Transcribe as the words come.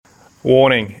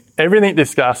Warning, everything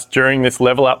discussed during this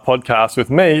Level Up podcast with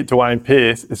me, Dwayne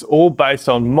Pearce, is all based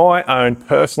on my own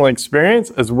personal experience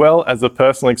as well as the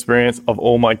personal experience of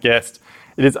all my guests.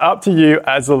 It is up to you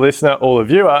as the listener or the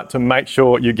viewer to make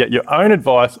sure you get your own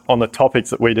advice on the topics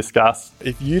that we discuss.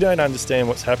 If you don't understand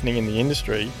what's happening in the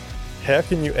industry, how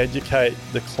can you educate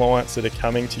the clients that are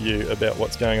coming to you about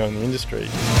what's going on in the industry?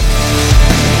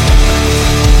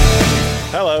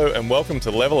 Hello and welcome to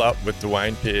Level Up with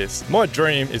Dwayne Pearce. My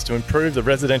dream is to improve the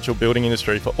residential building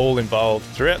industry for all involved.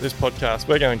 Throughout this podcast,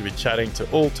 we're going to be chatting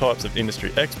to all types of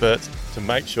industry experts to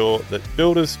make sure that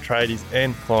builders, tradies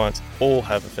and clients all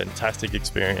have a fantastic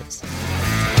experience.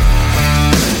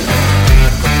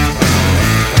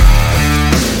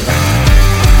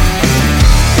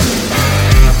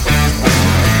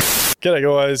 G'day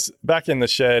guys, back in the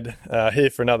shed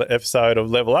here for another episode of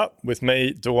Level Up with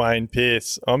me, Dwayne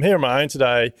Pearce. I'm here on my own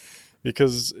today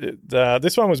because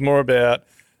this one was more about,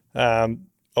 I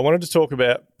wanted to talk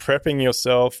about prepping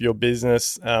yourself, your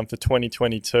business for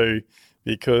 2022,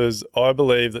 because I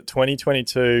believe that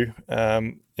 2022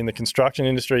 in the construction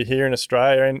industry here in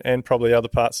Australia and probably other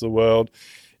parts of the world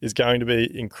is going to be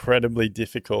incredibly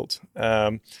difficult.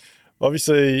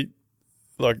 Obviously,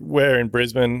 like we're in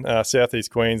Brisbane,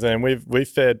 southeast Queensland, we've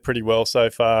fared pretty well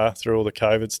so far through all the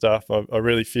COVID stuff. I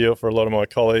really feel for a lot of my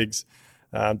colleagues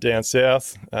down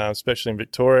south, especially in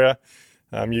Victoria.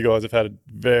 You guys have had a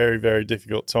very, very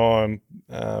difficult time.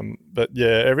 But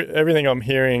yeah, everything I'm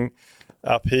hearing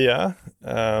up here,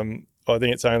 I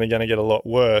think it's only going to get a lot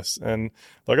worse. And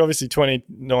like obviously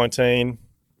 2019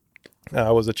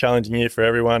 was a challenging year for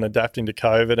everyone adapting to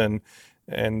COVID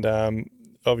and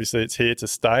obviously it's here to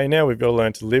stay now. We've got to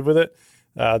learn to live with it.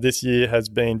 This year has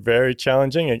been very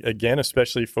challenging, again,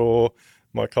 especially for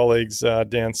my colleagues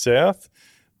down south.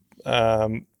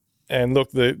 And look,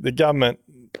 the government,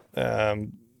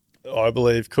 I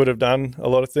believe, could have done a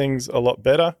lot of things a lot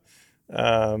better.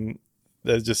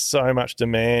 There's just so much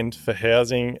demand for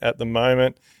housing at the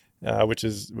moment, which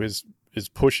is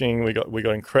pushing. We got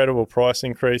incredible price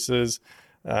increases.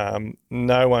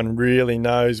 No one really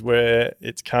knows where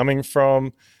it's coming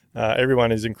from.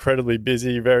 Everyone is incredibly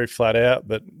busy, very flat out,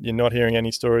 but you're not hearing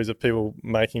any stories of people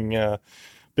making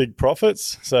big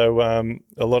profits. So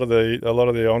a lot of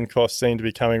the on costs seem to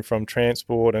be coming from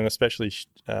transport and especially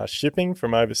shipping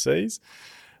from overseas.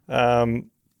 So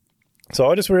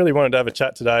I just really wanted to have a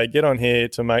chat today, get on here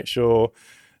to make sure,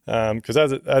 because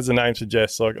as the name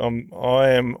suggests, like I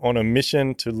am on a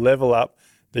mission to level up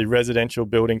the residential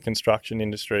building construction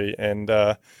industry. And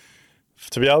to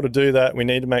be able to do that, we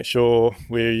need to make sure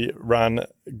we run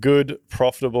good,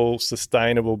 profitable,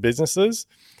 sustainable businesses.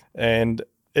 And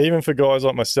even for guys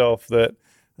like myself that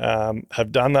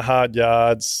have done the hard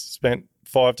yards, spent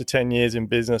 5 to 10 years in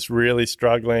business, really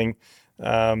struggling,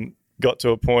 got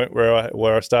to a point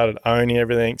where I started owning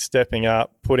everything, stepping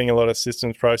up, putting a lot of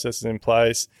systems, processes in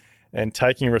place, and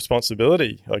taking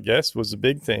responsibility, I guess, was the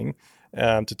big thing.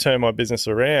 To turn my business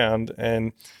around,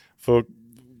 and for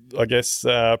I guess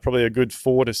probably a good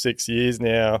 4 to 6 years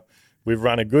now, we've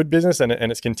run a good business and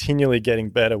it's continually getting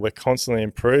better. We're constantly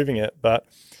improving it, but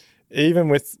even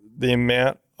with the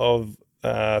amount of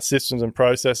systems and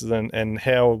processes and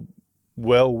how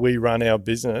well we run our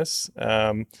business,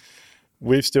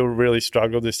 we've still really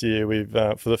struggled this year. We've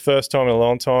for the first time in a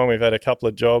long time, we've had a couple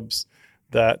of jobs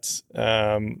that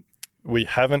we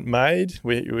haven't made.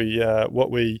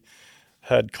 What we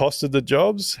had costed the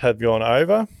jobs had gone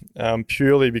over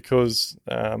purely because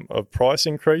of price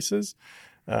increases.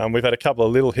 We've had a couple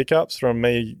of little hiccups from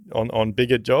me on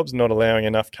bigger jobs, not allowing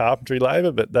enough carpentry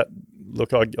labour, but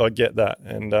I get that.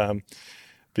 And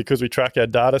because we track our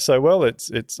data so well,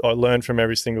 I learn from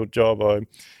every single job.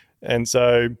 And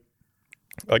so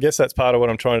I guess that's part of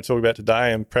what I'm trying to talk about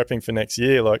today and prepping for next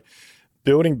year. Like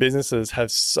building businesses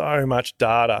have so much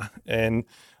data, and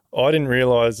I didn't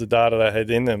realise the data they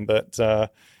had in them, but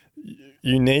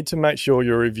you need to make sure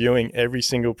you're reviewing every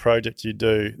single project you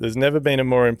do. There's never been a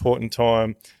more important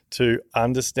time to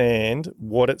understand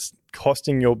what it's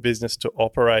costing your business to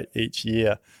operate each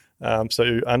year.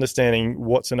 So understanding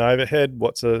what's an overhead,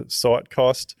 what's a site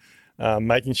cost,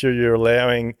 making sure you're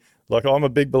allowing, like I'm a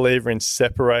big believer in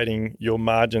separating your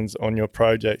margins on your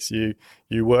projects. You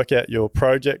work out your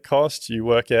project cost, you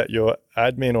work out your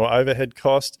admin or overhead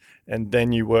cost, and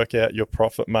then you work out your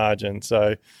profit margin.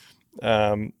 So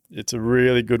it's a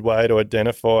really good way to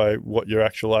identify what your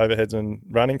actual overheads and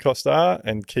running costs are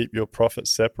and keep your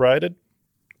profits separated.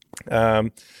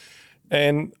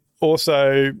 And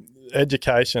also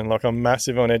education, like I'm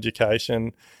massive on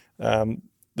education.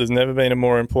 There's never been a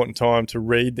more important time to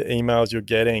read the emails you're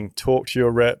getting, talk to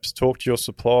your reps, talk to your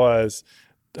suppliers,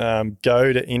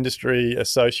 go to industry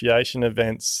association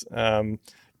events,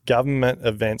 government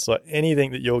events, like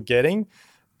anything that you're getting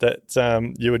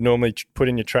that you would normally put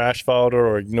in your trash folder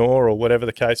or ignore or whatever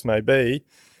the case may be.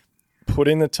 Put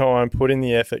in the time, put in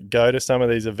the effort, go to some of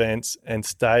these events and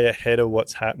stay ahead of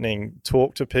what's happening.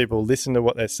 Talk to people, listen to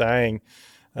what they're saying,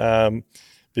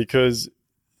 because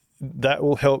that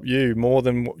will help you more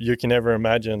than you can ever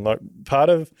imagine. Like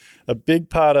a big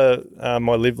part of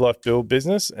my Live Life Build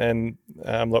business, and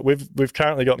like we've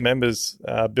currently got members,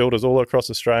 builders all across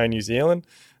Australia and New Zealand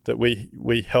that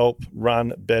we help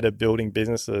run better building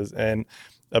businesses, and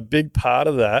a big part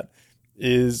of that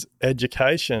is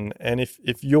education. And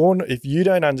if you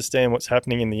don't understand what's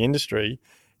happening in the industry,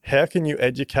 how can you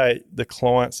educate the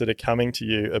clients that are coming to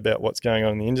you about what's going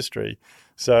on in the industry?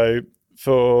 So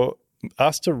for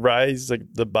us to raise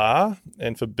the bar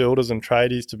and for builders and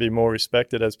tradies to be more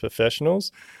respected as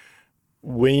professionals,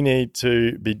 we need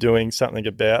to be doing something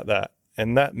about that.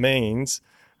 And that means,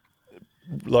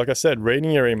 like I said, reading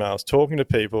your emails, talking to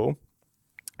people,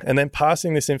 and then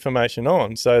passing this information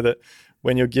on so that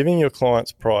when you're giving your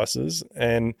clients prices,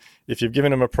 and if you've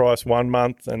given them a price 1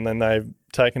 month and then they've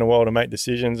taken a while to make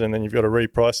decisions and then you've got to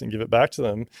reprice and give it back to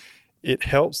them, it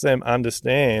helps them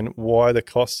understand why the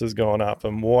cost has gone up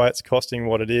and why it's costing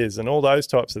what it is and all those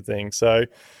types of things. So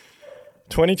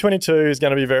 2022 is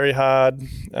going to be very hard.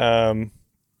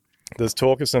 There's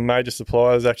talk of some major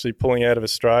suppliers actually pulling out of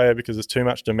Australia because there's too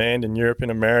much demand in Europe and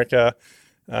America.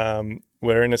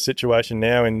 We're in a situation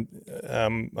now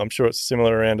I'm sure it's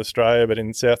similar around Australia, but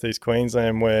in southeast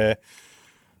Queensland where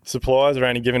suppliers are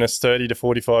only giving us 30 to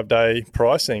 45 day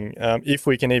pricing, if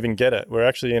we can even get it. We're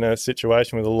actually in a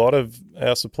situation with a lot of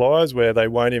our suppliers where they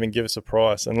won't even give us a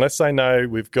price. Unless they know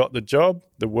we've got the job,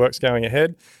 the work's going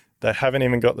ahead, they haven't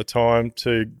even got the time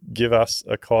to give us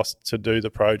a cost to do the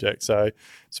project. So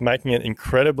it's making it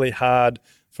incredibly hard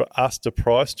for us to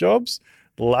price jobs.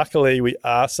 Luckily, we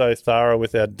are so thorough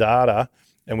with our data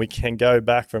and we can go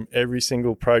back from every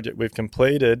single project we've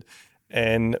completed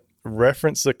and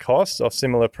reference the costs of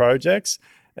similar projects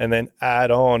and then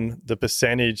add on the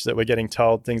percentage that we're getting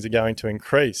told things are going to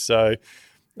increase. So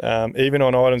even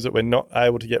on items that we're not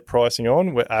able to get pricing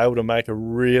on, we're able to make a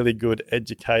really good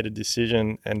educated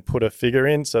decision and put a figure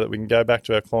in so that we can go back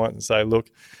to our client and say,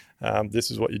 look, this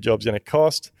is what your job's going to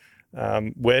cost.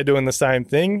 We're doing the same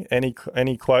thing. Any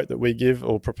quote that we give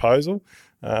or proposal,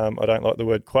 I don't like the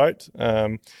word quote.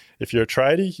 If you're a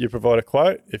tradie, you provide a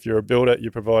quote. If you're a builder, you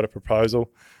provide a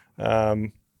proposal. But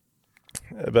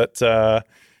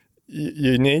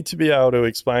you need to be able to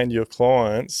explain to your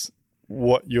clients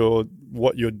what you're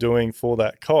doing for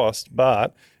that cost,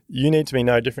 but you need to be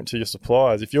no different to your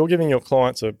suppliers. If you're giving your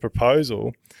clients a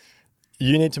proposal,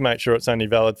 you need to make sure it's only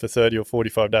valid for 30 or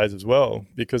 45 days as well,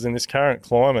 because in this current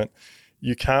climate,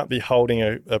 you can't be holding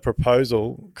a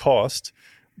proposal cost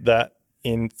that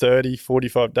in 30,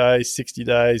 45 days, 60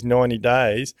 days, 90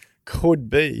 days could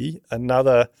be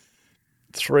another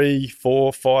 3,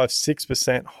 4, 5,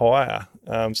 6% higher.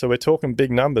 So we're talking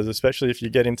big numbers, especially if you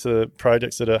get into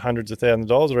projects that are hundreds of thousands of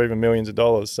dollars or even millions of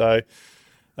dollars. So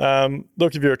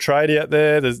look, if you're a tradie out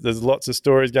there, there's lots of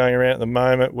stories going around at the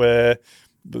moment where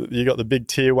you got the big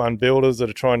tier one builders that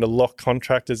are trying to lock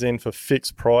contractors in for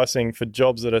fixed pricing for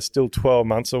jobs that are still 12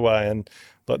 months away. And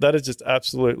that is just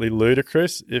absolutely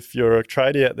ludicrous. If you're a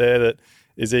tradie out there that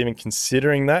is even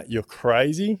considering that, you're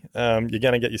crazy. You're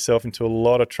going to get yourself into a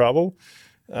lot of trouble.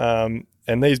 And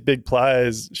these big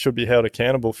players should be held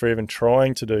accountable for even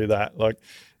trying to do that. Like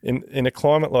in a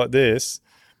climate like this,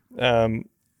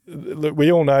 look,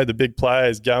 we all know the big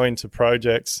players go into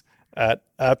projects at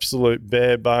absolute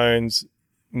bare bones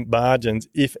margins,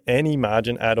 if any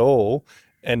margin at all,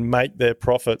 and make their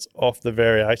profits off the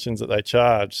variations that they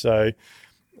charge. So,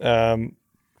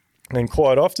 and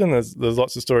quite often there's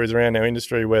lots of stories around our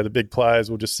industry where the big players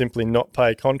will just simply not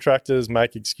pay contractors,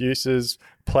 make excuses,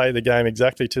 play the game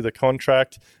exactly to the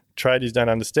contract. Tradies don't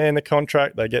understand the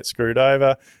contract, they get screwed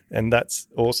over, and that's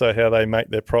also how they make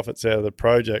their profits out of the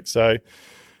project. So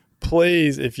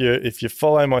please, if you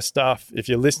follow my stuff, if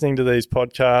you're listening to these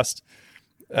podcasts,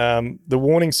 the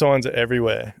warning signs are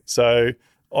everywhere. So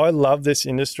I love this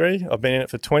industry. I've been in it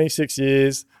for 26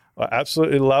 years. I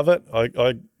absolutely love it.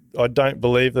 I don't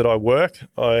believe that I work.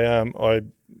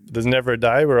 There's never a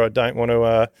day where I don't want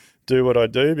to do what I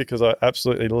do, because I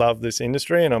absolutely love this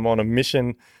industry and I'm on a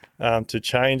mission to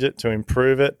change it, to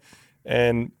improve it.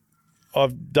 And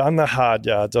I've done the hard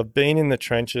yards. I've been in the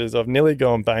trenches. I've nearly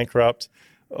gone bankrupt.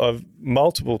 I've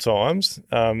multiple times.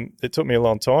 It took me a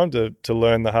long time to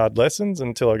learn the hard lessons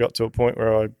until I got to a point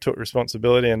where I took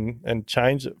responsibility and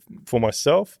changed it for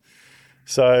myself.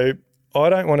 So I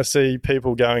don't want to see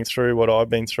people going through what I've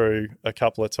been through a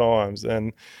couple of times.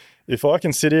 And if I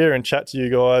can sit here and chat to you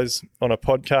guys on a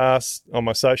podcast, on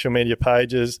my social media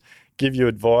pages, give you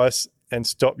advice and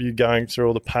stop you going through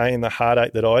all the pain, the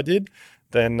heartache that I did,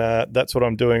 then that's what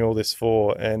I'm doing all this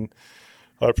for. And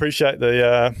I appreciate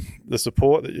the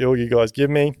support that all you guys give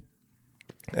me.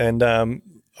 And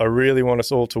I really want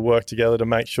us all to work together to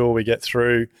make sure we get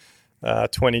through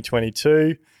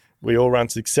 2022. We all run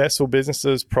successful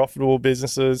businesses, profitable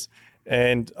businesses,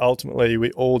 and ultimately we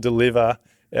all deliver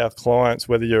our clients,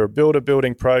 whether you're a builder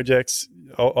building projects.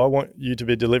 I want you to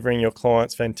be delivering your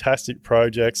clients fantastic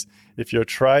projects. If you're a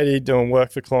tradie doing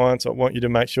work for clients, I want you to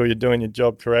make sure you're doing your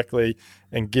job correctly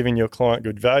and giving your client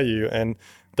good value. And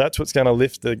that's what's going to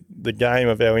lift the game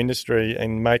of our industry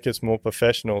and make us more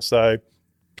professional. So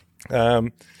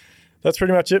that's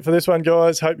pretty much it for this one,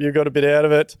 guys. Hope you got a bit out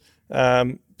of it.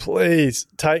 Please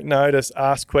take notice,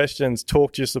 ask questions,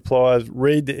 talk to your suppliers,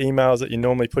 read the emails that you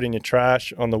normally put in your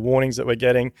trash on the warnings that we're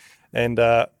getting, and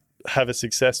have a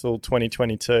successful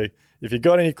 2022. If you've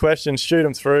got any questions, shoot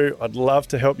them through. I'd love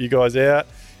to help you guys out.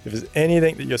 If there's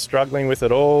anything that you're struggling with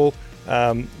at all,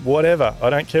 whatever, I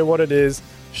don't care what it is,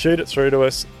 shoot it through to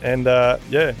us. And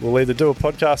we'll either do a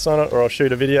podcast on it or I'll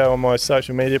shoot a video on my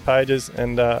social media pages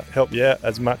and help you out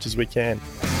as much as we can.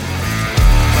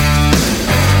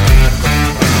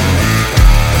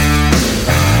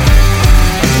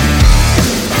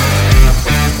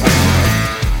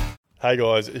 Hey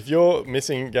guys, if you're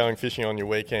missing going fishing on your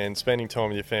weekend, spending time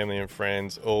with your family and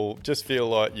friends, or just feel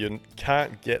like you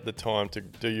can't get the time to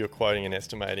do your quoting and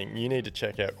estimating, you need to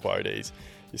check out Quotease.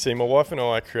 You see, my wife and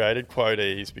I created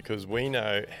Quotease because we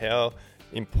know how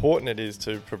important it is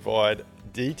to provide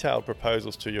detailed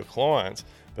proposals to your clients,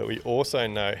 but we also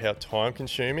know how time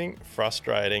consuming,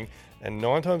 frustrating, and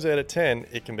 9 times out of 10,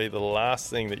 it can be the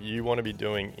last thing that you want to be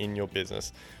doing in your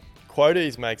business.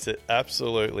 Quotease makes it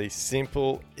absolutely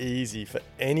simple, easy for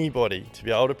anybody to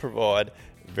be able to provide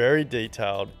very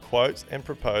detailed quotes and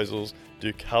proposals,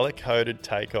 do color-coded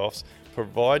takeoffs,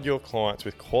 provide your clients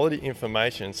with quality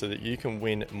information so that you can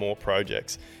win more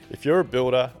projects. If you're a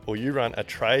builder or you run a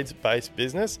trades-based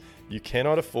business, you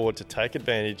cannot afford to take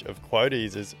advantage of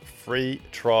Quotease's free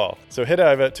trial. So head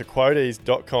over to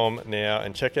quotease.com now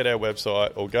and check out our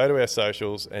website, or go to our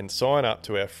socials and sign up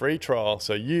to our free trial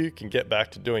so you can get back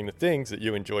to doing the things that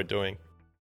you enjoy doing.